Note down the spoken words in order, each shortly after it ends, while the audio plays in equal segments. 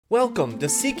Welcome to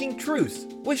Seeking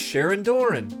Truth with Sharon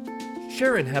Doran.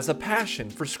 Sharon has a passion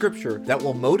for Scripture that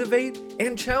will motivate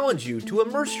and challenge you to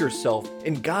immerse yourself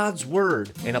in God's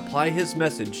Word and apply His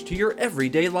message to your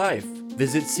everyday life.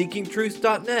 Visit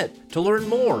seekingtruth.net to learn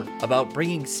more about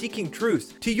bringing Seeking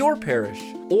Truth to your parish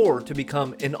or to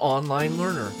become an online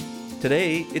learner.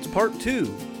 Today, it's part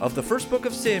 2 of the first book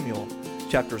of Samuel,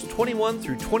 chapters 21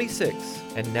 through 26.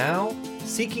 And now,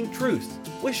 Seeking Truth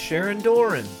with Sharon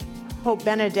Doran. Pope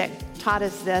Benedict taught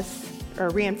us this, or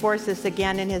reinforced this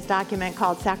again in his document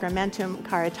called Sacramentum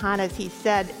Caritatis. He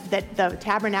said that the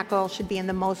tabernacle should be in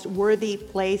the most worthy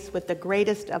place with the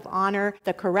greatest of honor.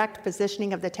 The correct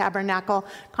positioning of the tabernacle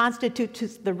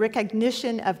constitutes the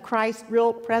recognition of Christ's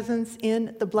real presence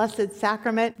in the Blessed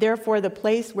Sacrament. Therefore, the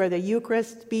place where the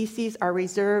Eucharist species are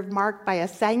reserved, marked by a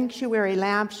sanctuary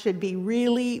lamp, should be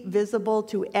really visible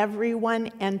to everyone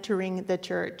entering the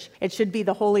church. It should be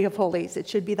the Holy of Holies. It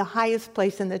should be the highest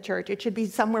place in the church. It should be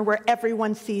somewhere where everyone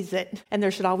sees it, and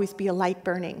there should always be a light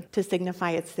burning to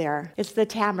signify it's there. It's the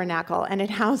tabernacle, and it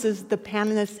houses the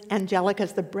Panis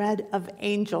Angelicus, the bread of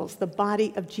angels, the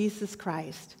body of Jesus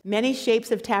Christ. Many shapes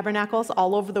of tabernacles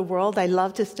all over the world. I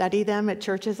love to study them at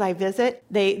churches I visit.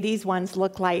 These ones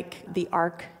look like the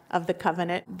Ark of the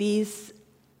Covenant. These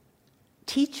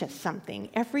teach us something.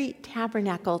 Every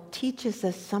tabernacle teaches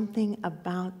us something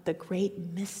about the great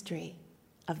mystery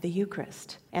of the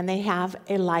Eucharist. And they have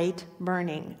a light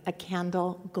burning, a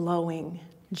candle glowing.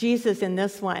 Jesus in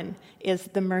this one is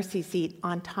the mercy seat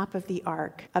on top of the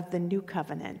Ark of the New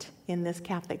Covenant in this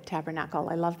Catholic tabernacle.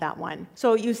 I love that one.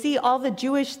 So you see all the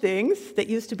Jewish things that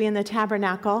used to be in the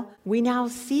tabernacle, we now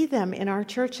see them in our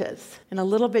churches in a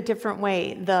little bit different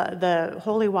way. The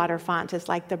holy water font is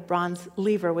like the bronze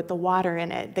lever with the water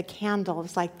in it. The candle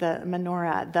is like the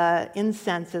menorah. The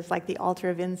incense is like the altar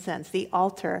of incense, the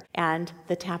altar, and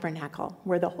the tabernacle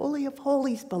where the Holy of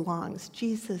Holies belongs,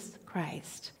 Jesus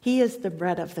Christ. He is the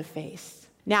bread of the face.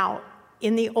 Now,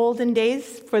 in the olden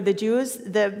days, for the Jews,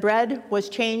 the bread was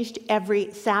changed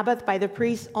every Sabbath by the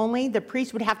priest only. The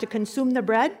priest would have to consume the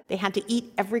bread. They had to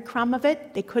eat every crumb of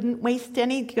it. They couldn't waste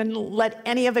any, couldn't let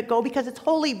any of it go because it's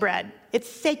holy bread. It's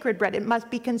sacred bread. It must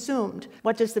be consumed.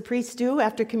 What does the priest do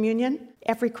after communion?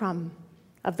 Every crumb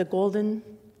of the golden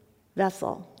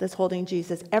vessel that's holding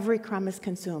Jesus, every crumb is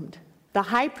consumed. The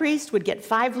high priest would get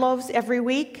 5 loaves every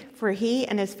week for he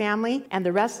and his family, and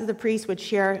the rest of the priests would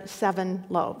share 7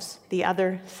 loaves, the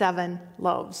other 7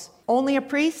 loaves. Only a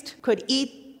priest could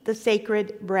eat the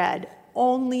sacred bread.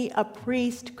 Only a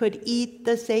priest could eat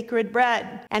the sacred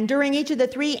bread. And during each of the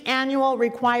 3 annual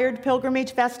required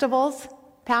pilgrimage festivals,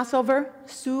 Passover,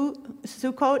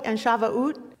 Sukkot, and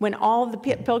Shavuot, when all the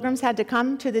pilgrims had to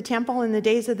come to the temple in the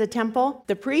days of the temple,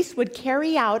 the priests would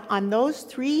carry out on those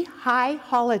 3 high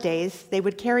holidays, they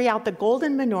would carry out the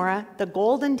golden menorah, the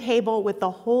golden table with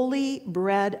the holy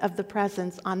bread of the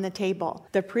presence on the table.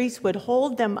 The priests would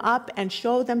hold them up and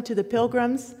show them to the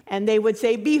pilgrims, and they would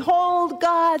say, "Behold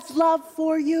God's love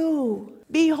for you.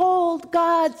 Behold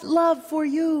God's love for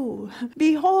you.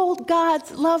 Behold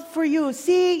God's love for you.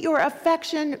 See your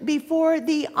affection before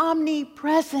the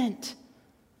omnipresent.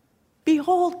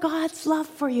 Behold God's love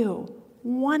for you."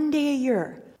 One day a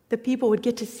year, the people would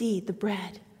get to see the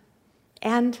bread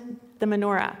and the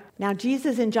menorah. Now,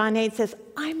 Jesus in John 8 says,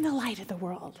 "I'm the light of the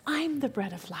world. I'm the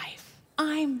bread of life.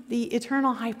 I'm the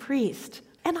eternal high priest,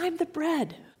 and I'm the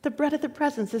bread of the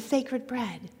presence, the sacred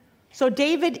bread." So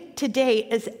David today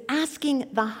is asking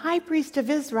the high priest of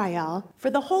Israel for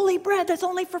the holy bread that's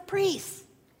only for priests.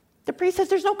 The priest says,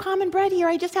 "There's no common bread here.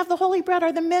 I just have the holy bread.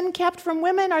 Are the men kept from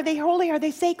women? Are they holy? Are they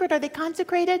sacred? Are they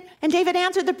consecrated?" And David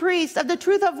answered the priest, "Of the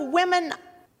truth of women,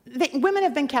 women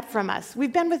have been kept from us.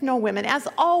 We've been with no women. As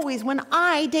always, when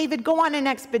I, David, go on an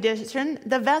expedition,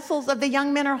 the vessels of the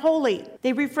young men are holy.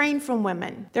 They refrain from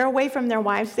women. They're away from their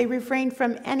wives. They refrain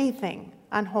from anything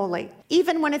unholy,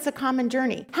 even when it's a common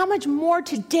journey. How much more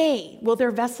today will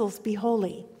their vessels be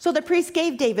holy?" So the priest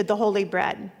gave David the holy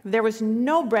bread. There was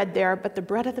no bread there but the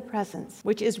bread of the presence,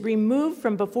 which is removed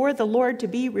from before the Lord to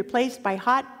be replaced by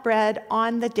hot bread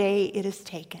on the day it is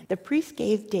taken. The priest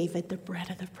gave David the bread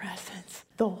of the presence,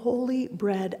 the holy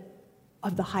bread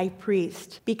of the high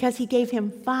priest, because he gave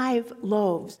him 5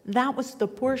 loaves. That was the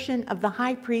portion of the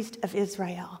high priest of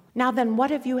Israel. Now then,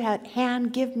 what have you at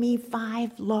hand? Give me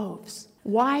 5 loaves.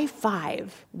 Why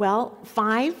 5? Well,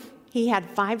 5, he had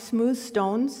 5 smooth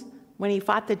stones when he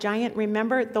fought the giant.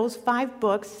 Remember, those 5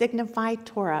 books signify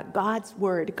Torah, God's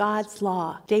word, God's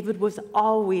law. David was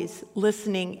always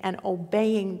listening and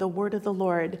obeying the word of the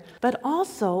Lord. But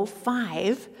also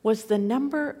 5 was the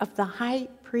number of the high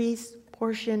priest's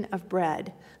portion of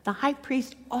bread. The high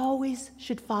priest always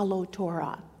should follow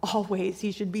Torah. always.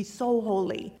 He should be so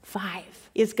holy. 5.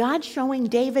 Is God showing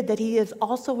David that he is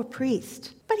also a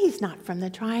priest? But he's not from the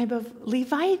tribe of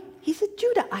Levite. He's a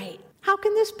Judahite. How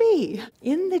can this be?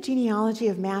 In the genealogy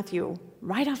of Matthew,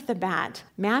 right off the bat,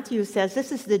 Matthew says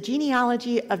this is the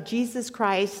genealogy of Jesus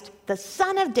Christ, the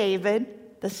son of David,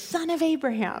 the son of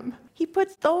Abraham. He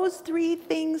puts those 3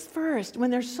 things first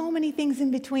when there's so many things in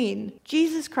between.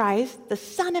 Jesus Christ, the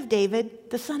son of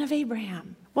David, the son of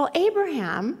Abraham. Well,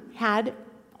 Abraham had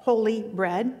holy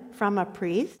bread from a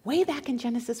priest way back in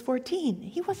Genesis 14.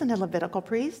 He wasn't a Levitical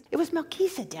priest. It was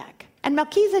Melchizedek. And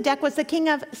Melchizedek was the king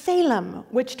of Salem,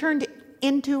 which turned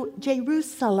into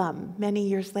Jerusalem many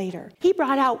years later. He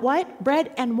brought out what?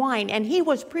 Bread and wine, and he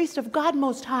was priest of God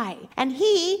Most High. And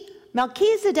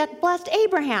Melchizedek blessed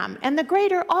Abraham, and the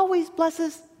greater always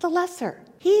blesses the lesser.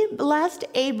 He blessed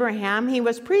Abraham. He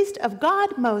was priest of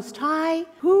God Most High,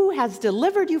 who has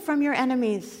delivered you from your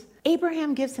enemies.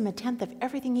 Abraham gives him 1/10 of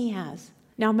everything he has.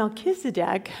 Now,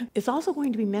 Melchizedek is also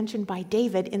going to be mentioned by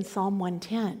David in Psalm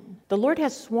 110. The Lord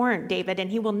has sworn, David, and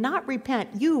he will not repent.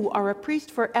 You are a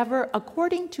priest forever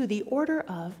according to the order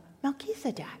of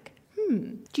Melchizedek.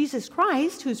 Jesus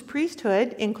Christ, whose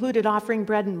priesthood included offering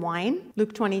bread and wine,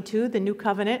 Luke 22, the new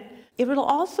covenant, it will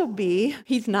also be,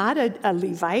 he's not a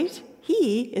Levite,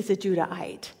 he is a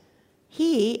Judahite.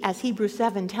 He, as Hebrews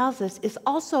 7 tells us, is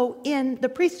also in the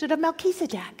priesthood of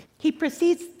Melchizedek. He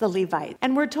precedes the Levite.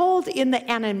 And we're told in the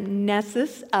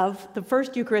anamnesis of the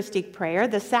first Eucharistic prayer,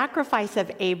 the sacrifice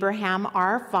of Abraham,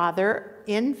 our father,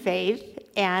 in faith,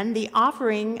 and the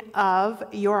offering of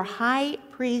your high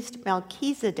priest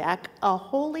Melchizedek, a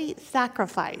holy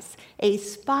sacrifice, a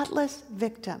spotless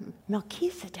victim.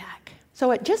 Melchizedek.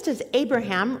 So just as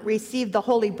Abraham received the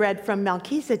holy bread from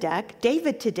Melchizedek,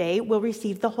 David today will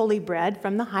receive the holy bread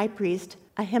from the high priest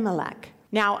Ahimelech.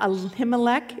 Now,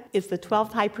 Ahimelech is the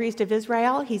 12th high priest of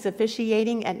Israel. He's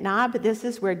officiating at Nob. This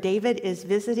is where David is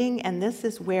visiting, and this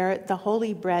is where the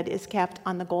holy bread is kept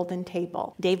on the golden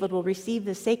table. David will receive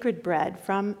the sacred bread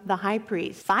from the high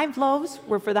priest. 5 loaves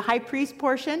were for the high priest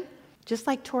portion. Just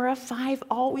like Torah, 5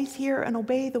 always hear and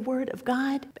obey the word of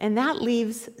God. And that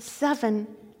leaves 7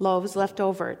 loaves left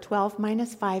over. 12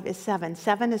 minus 5 is 7.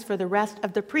 7 is for the rest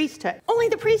of the priesthood. Only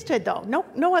the priesthood, though.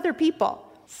 No other people.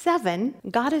 7,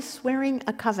 God is swearing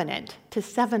a covenant. To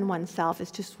seven oneself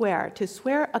is to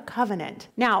swear a covenant.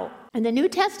 Now, in the New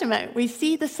Testament, we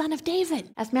see the Son of David,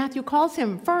 as Matthew calls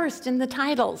him first in the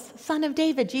titles, Son of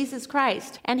David, Jesus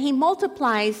Christ. And he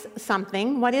multiplies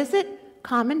something. What is it?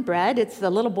 Common bread. It's the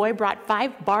little boy brought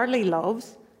 5 barley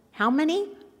loaves. How many?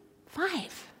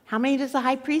 5. How many does the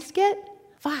high priest get?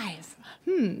 5.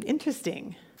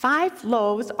 Interesting. 5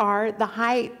 loaves are the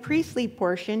high priestly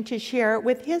portion to share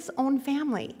with his own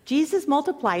family. Jesus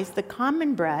multiplies the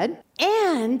common bread,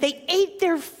 and they ate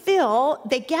their fill.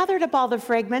 They gathered up all the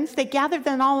fragments. They gathered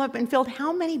them all up and filled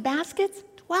how many baskets?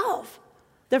 12.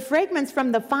 The fragments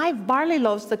from the 5 barley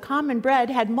loaves, the common bread,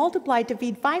 had multiplied to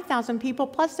feed 5,000 people,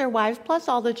 plus their wives, plus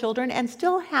all the children, and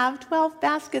still have 12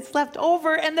 baskets left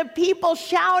over. And the people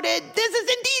shouted, "This is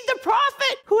indeed the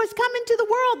prophet who has come into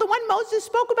the world, the one Moses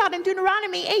spoke about in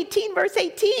Deuteronomy 18, verse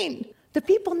 18. The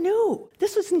people knew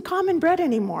this wasn't common bread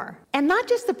anymore. And not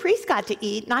just the priests got to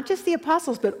eat, not just the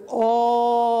apostles, but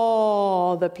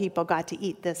all the people got to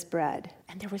eat this bread.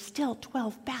 And there were still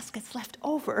 12 baskets left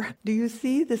over. Do you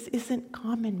see? This isn't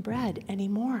common bread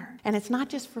anymore. And it's not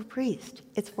just for priests.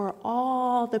 It's for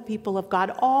all the people of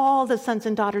God, all the sons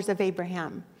and daughters of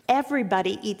Abraham.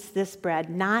 Everybody eats this bread,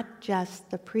 not just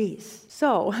the priests.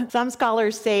 So some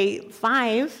scholars say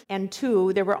 5 and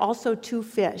 2, there were also 2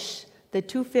 fish. The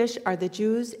 2 fish are the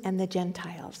Jews and the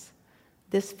Gentiles.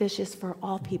 This fish is for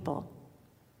all people.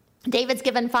 David's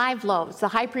given 5 loaves, the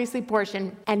high priestly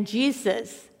portion, and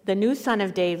Jesus, the new son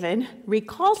of David,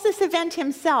 recalls this event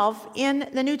himself in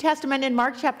the New Testament in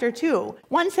Mark chapter 2.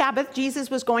 One Sabbath, Jesus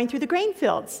was going through the grain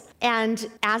fields, and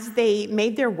as they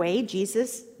made their way,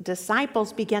 Jesus'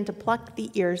 disciples began to pluck the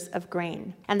ears of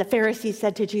grain. And the Pharisees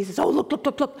said to Jesus, "Oh, look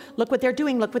what they're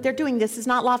doing, look what they're doing. This is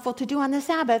not lawful to do on the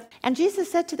Sabbath." And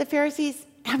Jesus said to the Pharisees,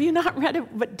 "Have you not read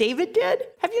what David did?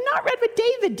 Have you not read what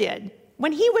David did?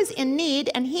 When he was in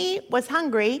need and he was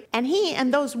hungry, and he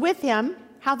and those with him,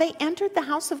 how they entered the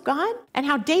house of God, and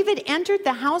how David entered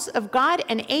the house of God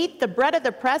and ate the bread of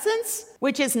the presence,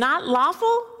 which is not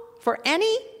lawful for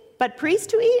any but priests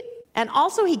to eat. And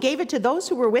also he gave it to those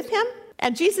who were with him."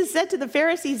 And Jesus said to the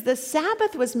Pharisees, "The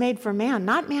Sabbath was made for man,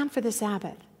 not man for the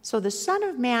Sabbath. So the Son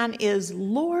of Man is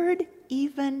Lord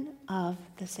even of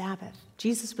the Sabbath."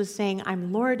 Jesus was saying,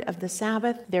 "I'm Lord of the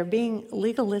Sabbath." They're being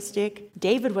legalistic.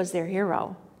 David was their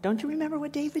hero. Don't you remember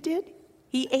what David did?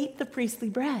 He ate the priestly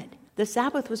bread. The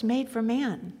Sabbath was made for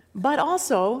man. But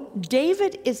also,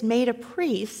 David is made a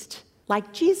priest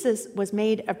like Jesus was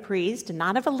made a priest,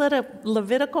 not of a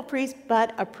Levitical priest,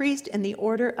 but a priest in the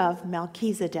order of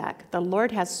Melchizedek. The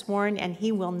Lord has sworn, and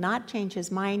he will not change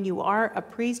his mind. You are a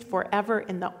priest forever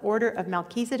in the order of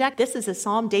Melchizedek. This is a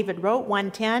psalm David wrote,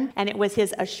 110, and it was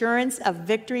his assurance of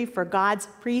victory for God's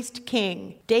priest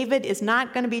king. David is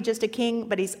not going to be just a king,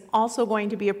 but he's also going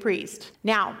to be a priest.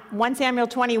 Now, 1 Samuel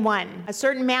 21, a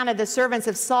certain man of the servants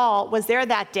of Saul was there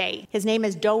that day. His name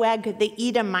is Doeg the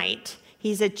Edomite.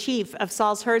 He's a chief of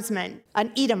Saul's herdsmen,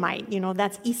 an Edomite.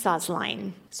 That's Esau's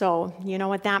line. So you know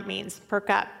what that means. Perk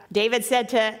up. David said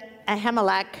to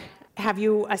Ahimelech, have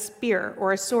you a spear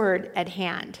or a sword at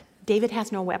hand? David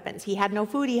has no weapons. He had no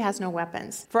food. He has no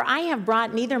weapons. For I have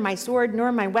brought neither my sword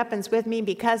nor my weapons with me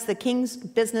because the king's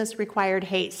business required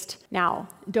haste. Now,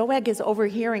 Doeg is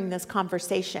overhearing this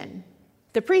conversation.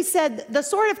 The priest said, the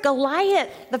sword of Goliath,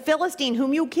 the Philistine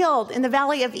whom you killed in the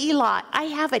valley of Elah, I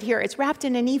have it here. It's wrapped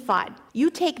in an ephod. You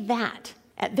take that.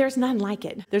 There's none like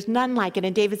it. There's none like it.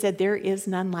 And David said, there is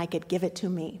none like it. Give it to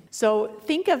me. So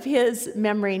think of his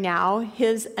memory now,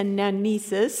 his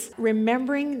anamnesis,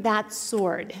 remembering that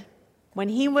sword. When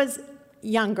he was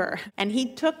younger, and he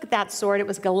took that sword. It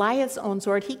was Goliath's own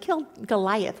sword. He killed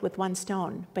Goliath with one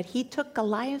stone, but he took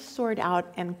Goliath's sword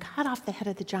out and cut off the head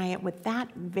of the giant with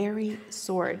that very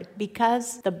sword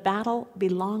because the battle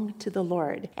belonged to the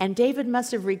Lord. And David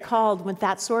must have recalled with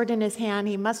that sword in his hand,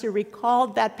 he must have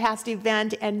recalled that past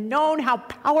event and known how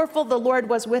powerful the Lord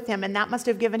was with him, and that must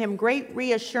have given him great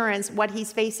reassurance what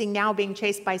he's facing now being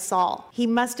chased by Saul. He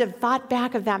must have thought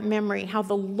back of that memory, how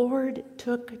the Lord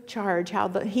took charge, how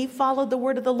he followed the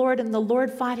word of the Lord, and the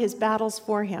Lord fought his battles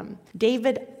for him.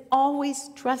 David always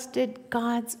trusted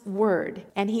God's word,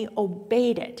 and he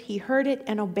obeyed it. He heard it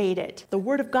and obeyed it. The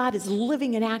word of God is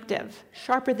living and active,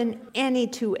 sharper than any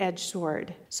two-edged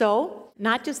sword. So,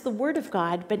 not just the word of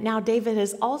God, but now David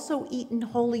has also eaten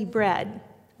holy bread.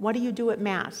 What do you do at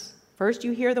Mass? First,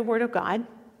 you hear the word of God.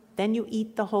 Then you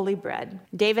eat the holy bread.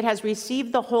 David has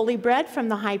received the holy bread from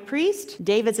the high priest.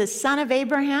 David's a son of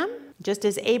Abraham. Just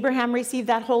as Abraham received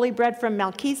that holy bread from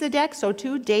Melchizedek, so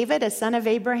too David, a son of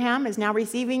Abraham, is now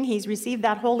he's received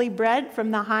that holy bread from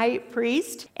the high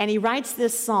priest. And he writes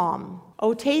this psalm,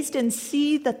 "O taste and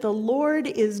see that the Lord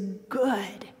is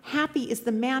good. Happy is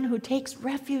the man who takes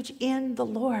refuge in the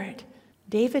Lord."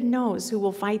 David knows who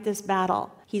will fight this battle.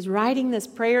 He's writing this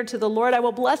prayer to the Lord. I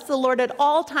will bless the Lord at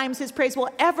all times. His praise will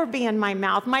ever be in my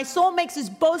mouth. My soul makes its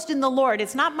boast in the Lord.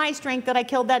 It's not my strength that I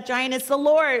killed that giant. It's the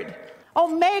Lord. Oh,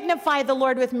 magnify the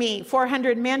Lord with me,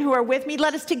 400 men who are with me.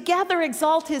 Let us together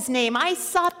exalt his name. I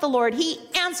sought the Lord. He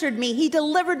answered me. He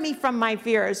delivered me from my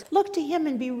fears. Look to him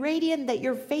and be radiant that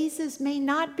your faces may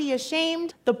not be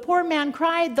ashamed. The poor man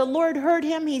cried. The Lord heard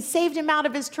him. He saved him out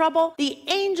of his trouble. The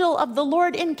angel of the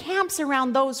Lord encamps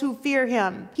around those who fear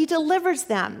him. He delivers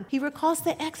them. He recalls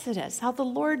the Exodus, how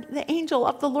the angel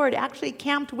of the Lord actually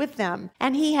camped with them.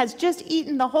 And he has just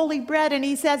eaten the holy bread, and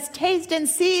he says, taste and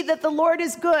see that the Lord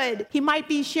is good. He might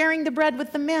be sharing the bread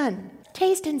with the men.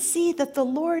 Taste and see that the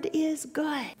Lord is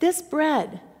good. This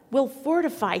bread will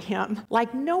fortify him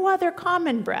like no other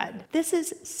common bread. This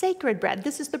is sacred bread.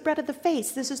 This is the bread of the face.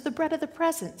 This is the bread of the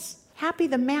presence. Happy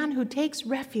the man who takes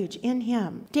refuge in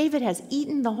him. David has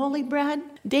eaten the holy bread.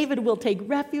 David will take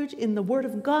refuge in the word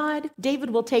of God. David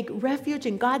will take refuge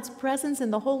in God's presence in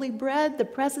the holy bread, the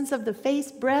presence of the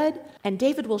face bread. And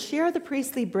David will share the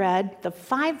priestly bread, the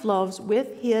 5 loaves,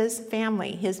 with his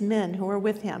family, his men who are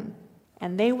with him.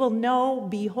 And they will know,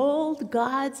 behold,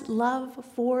 God's love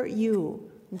for you.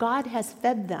 God has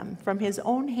fed them from his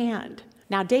own hand.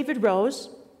 Now David rose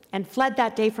and fled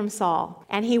that day from Saul.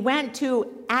 And he went to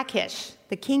Achish,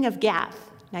 the king of Gath.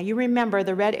 Now you remember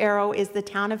the red arrow is the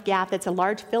town of Gath. It's a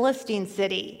large Philistine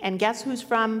city. And guess who's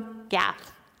from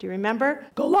Gath? Do you remember?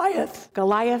 Goliath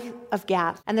of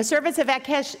Gath. And the servants of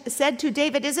Achish said to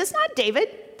David, is this not David,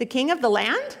 the king of the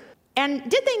land? And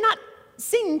did they not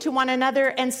sing to one another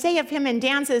and say of him in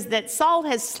dances that Saul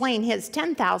has slain his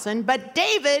 10,000, but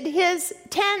David his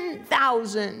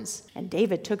 10,000s? And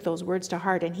David took those words to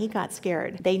heart, and he got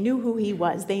scared. They knew who he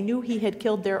was. They knew he had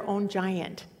killed their own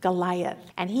giant, Goliath.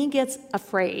 And he gets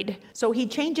afraid. So he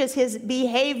changes his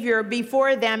behavior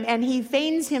before them, and he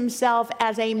feigns himself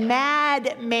as a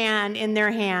madman in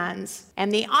their hands. And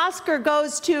the Oscar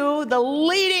goes to the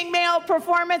leading male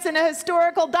performance in a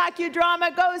historical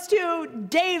docudrama goes to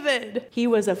David. He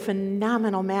was a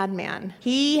phenomenal madman.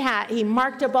 He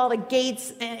marked up all the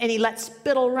gates, and he let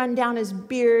spittle run down his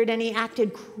beard, and he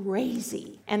acted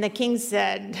crazy. And the king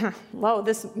said, whoa,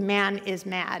 this man is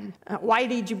mad. Why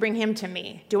did you bring him to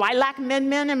me? Do I lack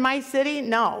men in my city?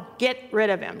 No, get rid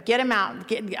of him. Get him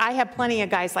out. I have plenty of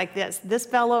guys like this. This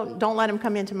fellow, don't let him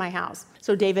come into my house.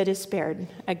 So David is spared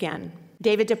again.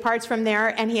 David departs from there,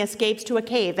 and he escapes to a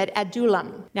cave at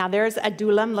Adullam. Now there's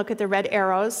Adullam. Look at the red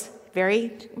arrows.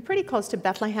 Pretty close to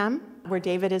Bethlehem, where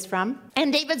David is from.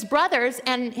 And David's brothers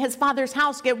and his father's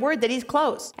house get word that he's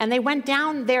close. And they went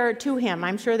down there to him.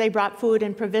 I'm sure they brought food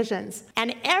and provisions.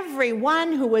 And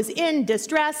everyone who was in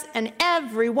distress, and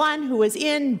everyone who was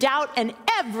in doubt, and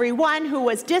everyone who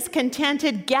was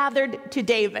discontented gathered to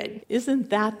David. Isn't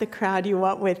that the crowd you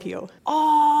want with you?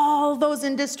 All those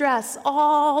in distress,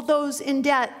 all those in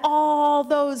debt, all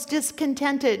those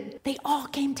discontented, they all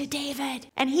came to David.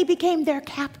 And he became their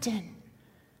captain.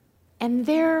 And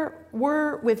there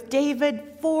were with David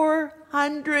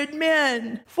 400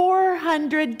 men,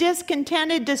 400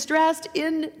 discontented, distressed,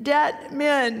 in debt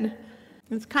men.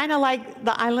 It's kind of like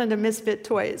the island of misfit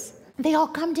toys. They all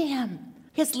come to him.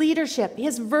 His leadership,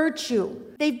 his virtue.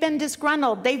 They've been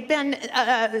disgruntled.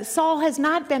 Saul has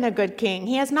not been a good king.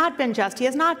 He has not been just. He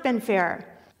has not been fair.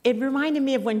 It reminded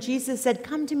me of when Jesus said,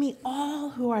 come to me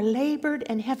all who are labored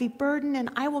and heavy burden,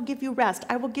 and I will give you rest.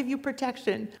 I will give you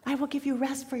protection. I will give you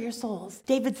rest for your souls.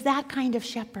 David's that kind of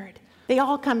shepherd. They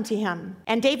all come to him.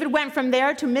 And David went from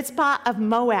there to Mizpah of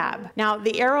Moab. Now,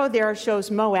 the arrow there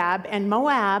shows Moab, and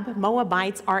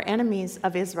Moabites are enemies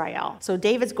of Israel. So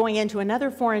David's going into another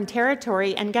foreign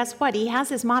territory, and guess what? He has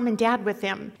his mom and dad with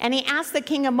him. And he asked the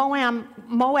king of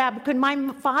Moab, could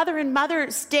my father and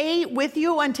mother stay with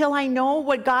you until I know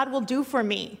what God will do for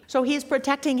me? So he's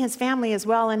protecting his family as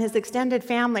well, and his extended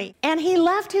family. And he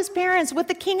left his parents with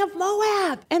the king of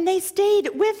Moab, and they stayed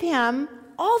with him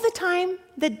all the time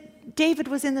that David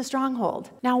was in the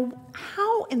stronghold. Now,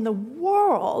 how in the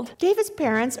world? David's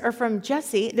parents are from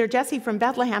Jesse. They're Jesse from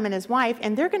Bethlehem and his wife,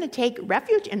 and they're going to take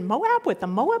refuge in Moab with the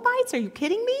Moabites? Are you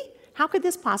kidding me? How could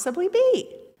this possibly be?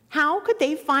 How could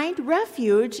they find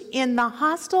refuge in the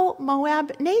hostile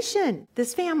Moab nation,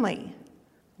 this family?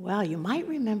 Well, you might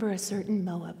remember a certain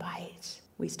Moabite.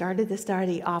 We started the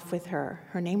study off with her.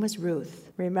 Her name was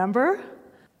Ruth. Remember?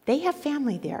 They have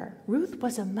family there. Ruth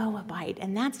was a Moabite,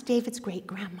 and that's David's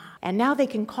great-grandma. And now they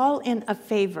can call in a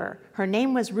favor. Her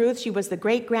name was Ruth. She was the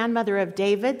great-grandmother of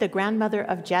David, the grandmother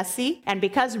of Jesse. And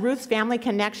because Ruth's family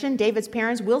connection, David's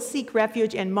parents will seek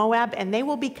refuge in Moab, and they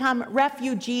will become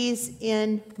refugees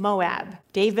in Moab.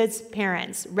 David's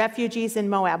parents, refugees in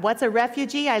Moab. What's a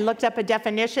refugee? I looked up a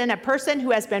definition: a person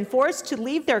who has been forced to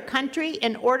leave their country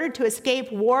in order to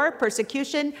escape war,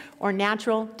 persecution, or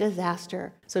natural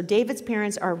disaster. So David's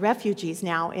parents are refugees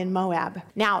now in Moab.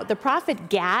 Now, the prophet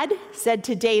Gad said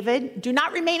to David, do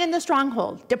not remain in the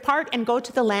stronghold. Depart and go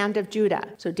to the land of Judah.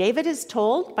 So David is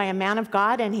told by a man of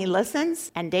God, and he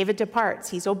listens, and David departs.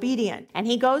 He's obedient. And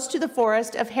he goes to the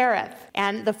forest of Hereth.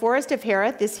 And the forest of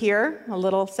Hereth is here, a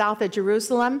little south of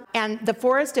Jerusalem. And the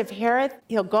forest of Hereth,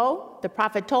 he'll go. The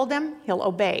prophet told him, he'll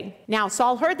obey. Now,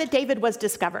 Saul heard that David was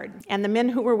discovered, and the men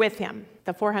who were with him,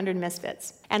 the 400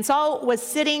 misfits. And Saul was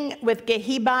sitting with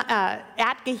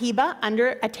at Geheba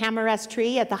under a tamarisk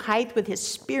tree at the height with his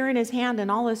spear in his hand, and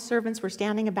all his servants were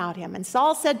standing about him. And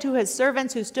Saul said to his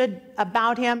servants who stood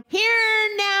about him,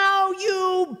 hear now,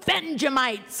 you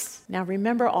Benjamites. Now,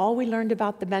 remember all we learned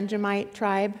about the Benjamite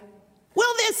tribe?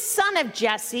 Will this son of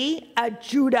Jesse, a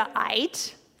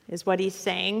Judahite, is what he's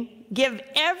saying, give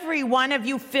every one of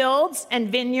you fields and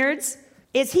vineyards?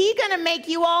 Is he going to make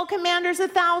you all commanders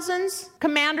of thousands,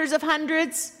 commanders of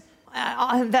hundreds,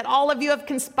 that all of you have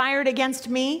conspired against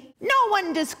me? No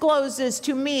one discloses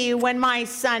to me when my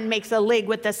son makes a league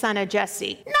with the son of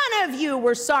Jesse. None of you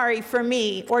were sorry for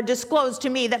me or disclosed to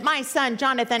me that my son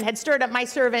Jonathan had stirred up my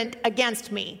servant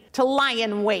against me to lie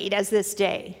in wait as this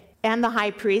day. And the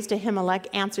high priest Ahimelech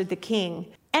answered the king,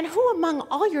 and who among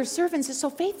all your servants is so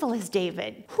faithful as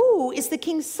David? Who is the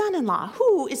king's son-in-law?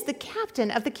 Who is the captain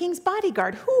of the king's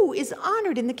bodyguard? Who is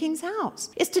honored in the king's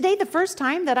house? Is today the first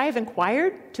time that I have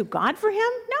inquired to God for him?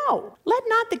 No. Let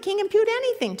not the king impute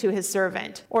anything to his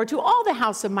servant or to all the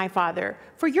house of my father,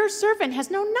 for your servant has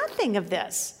known nothing of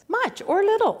this, much or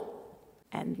little.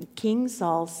 And King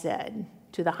Saul said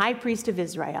to the high priest of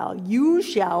Israel, you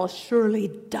shall surely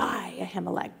die,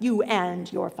 Ahimelech, you and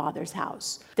your father's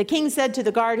house. The king said to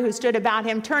the guard who stood about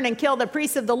him, turn and kill the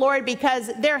priests of the Lord,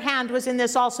 because their hand was in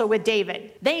this also with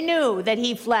David. They knew that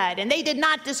he fled, and they did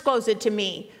not disclose it to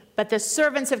me. But the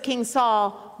servants of King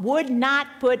Saul would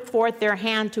not put forth their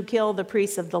hand to kill the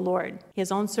priests of the Lord.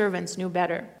 His own servants knew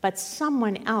better. But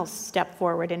someone else stepped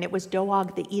forward, and it was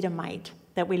Doeg the Edomite.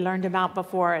 that we learned about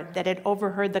before that had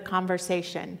overheard the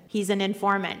conversation. He's an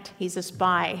informant. He's a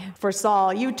spy for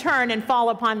Saul. You turn and fall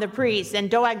upon the priests. And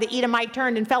Doeg the Edomite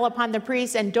turned and fell upon the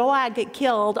priests. And Doeg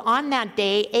killed on that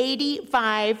day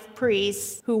 85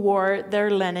 priests who wore their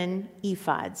linen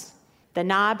ephods. The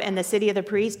Nob and the city of the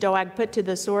priests, Doeg put to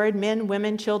the sword men,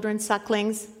 women, children,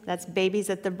 sucklings, that's babies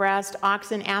at the breast,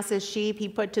 oxen, asses, sheep, he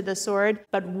put to the sword.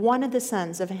 But one of the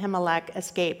sons of Ahimelech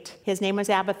escaped. His name was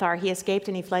Abiathar. He escaped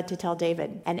and he fled to tell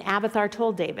David. And Abiathar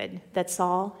told David that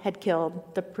Saul had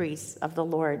killed the priests of the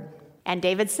Lord. And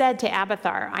David said to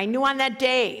Abiathar, I knew on that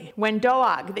day when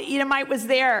Doeg, the Edomite, was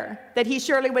there, that he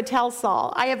surely would tell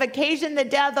Saul, I have occasioned the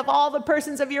death of all the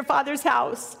persons of your father's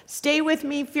house. Stay with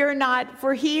me, fear not,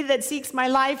 for he that seeks my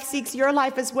life seeks your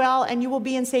life as well, and you will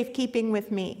be in safekeeping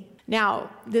with me.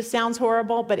 Now, this sounds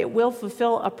horrible, but it will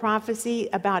fulfill a prophecy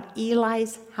about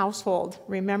Eli's household.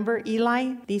 Remember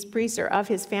Eli? These priests are of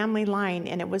his family line,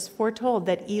 and it was foretold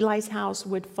that Eli's house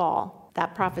would fall.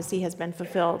 That prophecy has been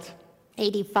fulfilled.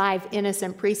 85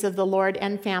 innocent priests of the Lord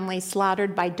and families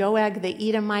slaughtered by Doeg the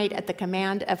Edomite at the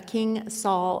command of King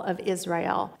Saul of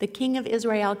Israel. The king of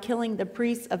Israel killing the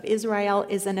priests of Israel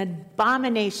is an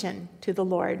abomination to the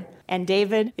Lord. And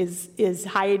David is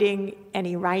hiding, and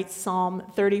he writes Psalm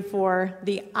 34,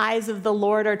 the eyes of the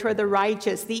Lord are toward the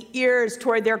righteous, the ears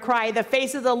toward their cry. The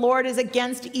face of the Lord is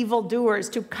against evildoers,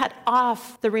 to cut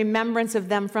off the remembrance of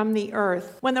them from the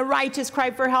earth. When the righteous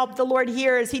cry for help, the Lord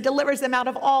hears. He delivers them out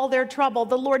of all their trouble.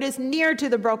 The Lord is near to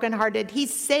the brokenhearted. He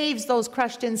saves those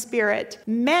crushed in spirit.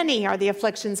 Many are the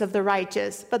afflictions of the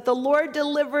righteous, but the Lord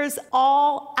delivers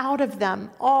all out of them,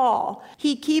 all.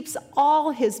 He keeps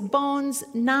all his bones,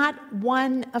 not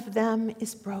one of them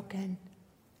is broken.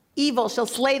 Evil shall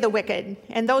slay the wicked,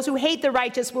 and those who hate the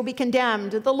righteous will be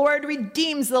condemned. The Lord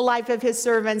redeems the life of his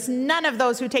servants. None of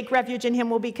those who take refuge in him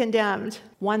will be condemned.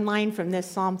 One line from this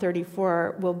Psalm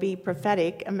 34 will be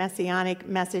prophetic, a messianic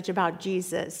message about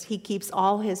Jesus. He keeps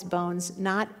all his bones,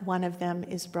 not one of them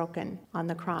is broken on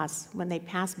the cross when they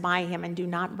pass by him and do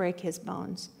not break his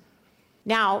bones.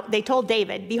 Now, they told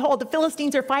David, behold, the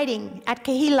Philistines are fighting at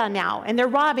Keilah now, and they're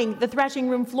robbing the threshing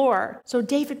room floor. So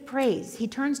David prays. He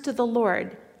turns to the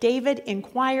Lord. David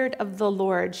inquired of the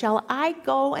Lord, shall I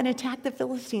go and attack the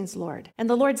Philistines, Lord? And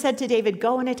the Lord said to David,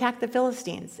 go and attack the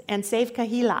Philistines and save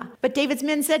Keilah. But David's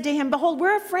men said to him, behold,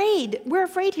 we're afraid. We're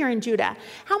afraid here in Judah.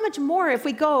 How much more if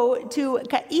we go to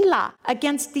Keilah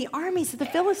against the armies of the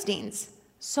Philistines?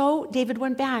 So David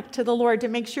went back to the Lord to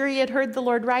make sure he had heard the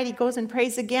Lord right. He goes and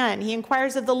prays again. He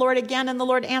inquires of the Lord again, and the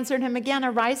Lord answered him again,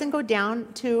 arise and go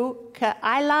down to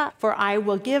Keilah, for I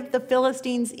will give the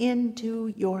Philistines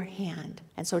into your hand.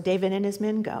 And so David and his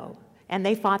men go. And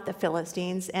they fought the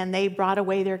Philistines, and they brought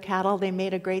away their cattle. They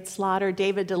made a great slaughter.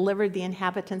 David delivered the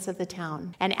inhabitants of the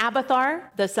town. And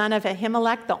Abiathar, the son of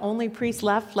Ahimelech, the only priest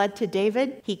left, fled to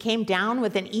David. He came down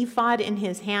with an ephod in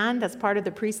his hand. That's part of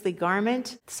the priestly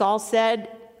garment. Saul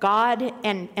said,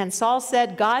 Saul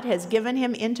said, God has given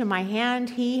him into my hand.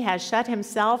 He has shut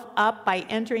himself up by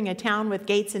entering a town with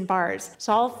gates and bars.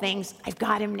 Saul thinks, I've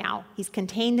got him now. He's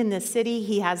contained in this city.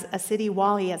 He has a city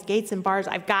wall. He has gates and bars.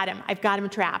 I've got him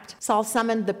trapped. Saul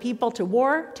summoned the people to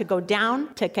war, to go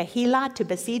down to Keilah to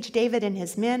besiege David and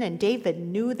his men. And David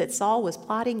knew that Saul was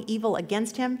plotting evil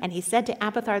against him. And he said to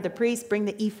Abiathar the priest, bring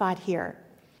the ephod here.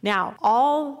 Now,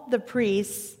 all the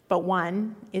priests but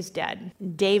one is dead.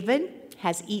 David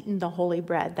has eaten the holy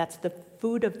bread. That's the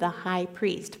food of the high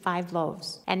priest, 5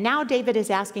 loaves. And now David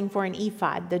is asking for an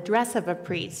ephod, the dress of a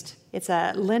priest. It's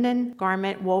a linen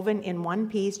garment woven in one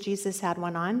piece. Jesus had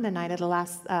one on the night of the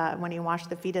last, when he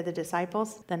washed the feet of the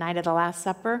disciples, the night of the Last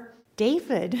Supper.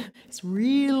 David is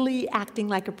really acting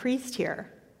like a priest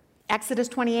here. Exodus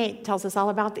 28 tells us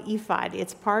all about the ephod.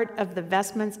 It's part of the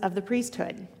vestments of the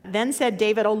priesthood. Then said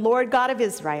David, O Lord God of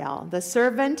Israel, thy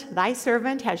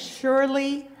servant has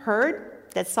surely heard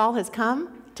that Saul has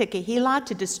come to Keilah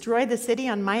to destroy the city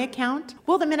on my account?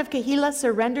 Will the men of Keilah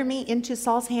surrender me into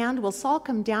Saul's hand? Will Saul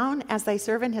come down as thy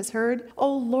servant has heard?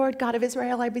 O Lord God of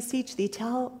Israel, I beseech thee,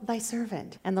 tell thy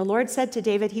servant. And the Lord said to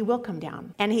David, he will come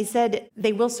down. And he said,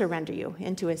 they will surrender you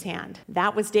into his hand.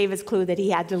 That was David's clue that he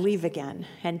had to leave again.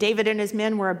 And David and his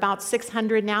men were about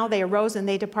 600 now. They arose and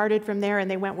they departed from there, and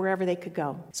they went wherever they could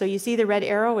go. So you see the red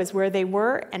arrow is where they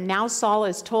were. And now Saul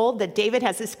is told that David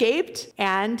has escaped,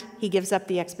 and he gives up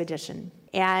the expedition.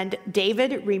 And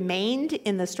David remained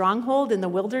in the stronghold in the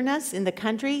wilderness, in the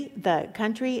country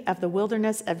of the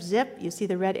wilderness of Ziph. You see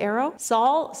the red arrow?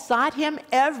 Saul sought him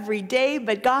every day,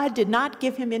 but God did not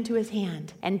give him into his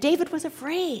hand. And David was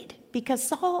afraid. Because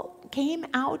Saul came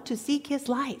out to seek his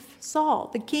life. Saul,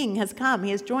 the king, has come.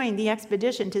 He has joined the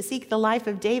expedition to seek the life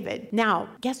of David. Now,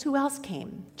 guess who else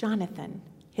came? Jonathan.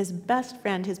 His best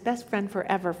friend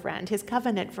forever friend, his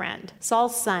covenant friend,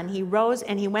 Saul's son. He rose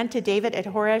and he went to David at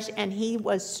Horesh, and he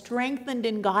was strengthened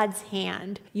in God's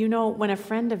hand. You know, when a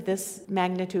friend of this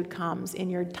magnitude comes in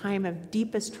your time of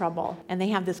deepest trouble, and they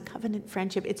have this covenant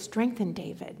friendship, it strengthened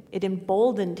David. It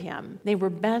emboldened him. They were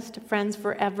best friends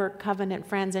forever, covenant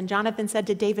friends. And Jonathan said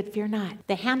to David, "Fear not.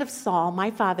 The hand of Saul,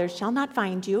 my father, shall not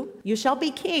find you. You shall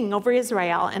be king over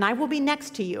Israel, and I will be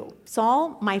next to you.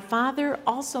 Saul, my father,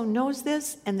 also knows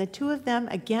this." And the two of them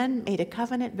again made a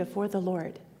covenant before the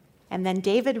Lord. And then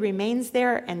David remains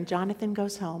there, and Jonathan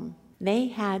goes home. They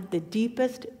had the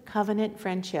deepest covenant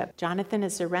friendship. Jonathan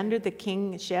has surrendered the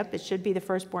kingship. It should be the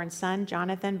firstborn son,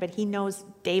 Jonathan, but he knows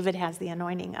David has the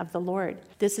anointing of the Lord.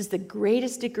 This is the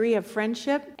greatest degree of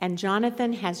friendship, and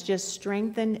Jonathan has just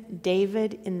strengthened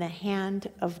David in the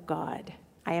hand of God.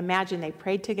 I imagine they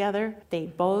prayed together. They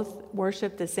both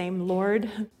worshiped the same Lord.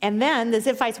 And then the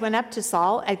Ziphites went up to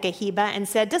Saul at Geheba and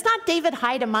said, "Does not David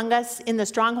hide among us in the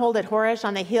stronghold at Horesh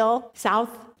on the hill south?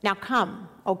 Now come,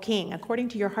 O king, according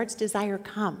to your heart's desire,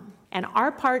 come. And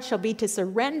our part shall be to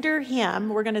surrender him."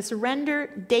 We're going to surrender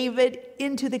David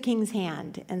into the king's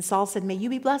hand. And Saul said, "May you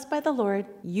be blessed by the Lord.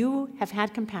 You have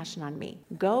had compassion on me.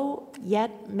 Go,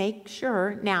 yet make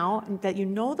sure now that you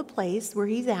know the place where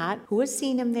he's at, who has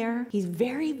seen him there. He's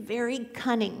very, very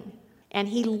cunning, and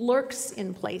he lurks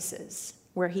in places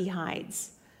where he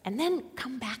hides. And then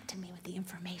come back to me with the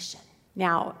information."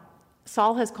 Now,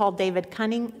 Saul has called David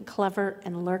cunning, clever,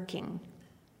 and lurking.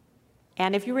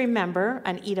 And if you remember,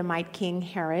 an Edomite king,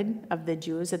 Herod, of the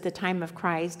Jews at the time of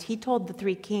Christ, he told the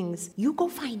three kings, "You go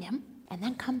find him and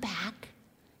then come back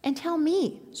and tell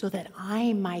me so that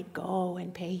I might go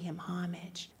and pay him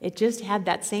homage." It just had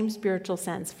that same spiritual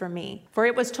sense for me. For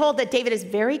it was told that David is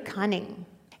very cunning,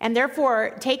 and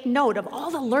therefore take note of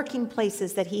all the lurking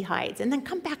places that he hides, and then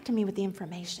come back to me with the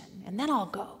information, and then I'll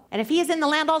go. And if he is in the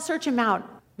land, I'll search him out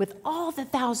with all the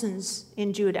thousands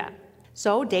in Judah.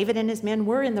 So David and his men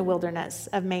were in the wilderness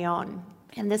of Maon,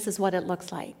 and this is what it looks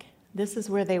like. This is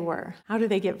where they were. How do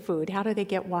they get food? How do they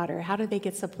get water? How do they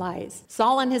get supplies?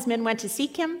 Saul and his men went to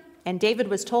seek him, and David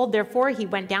was told, therefore, he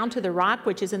went down to the rock,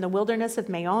 which is in the wilderness of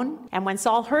Maon. And when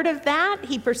Saul heard of that,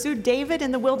 he pursued David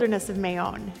in the wilderness of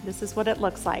Maon. This is what it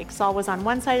looks like. Saul was on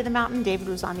one side of the mountain, David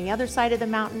was on the other side of the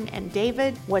mountain, and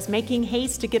David was making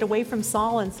haste to get away from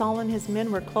Saul, and Saul and his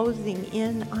men were closing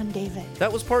in on David.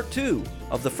 That was part 2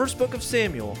 of the first book of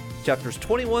Samuel, chapters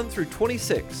 21 through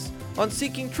 26, on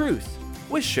Seeking Truth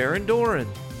with Sharon Doran.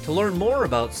 To learn more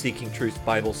about Seeking Truth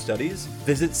Bible studies,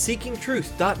 visit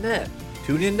seekingtruth.net.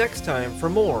 Tune in next time for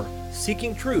more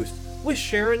Seeking Truth with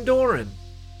Sharon Doran.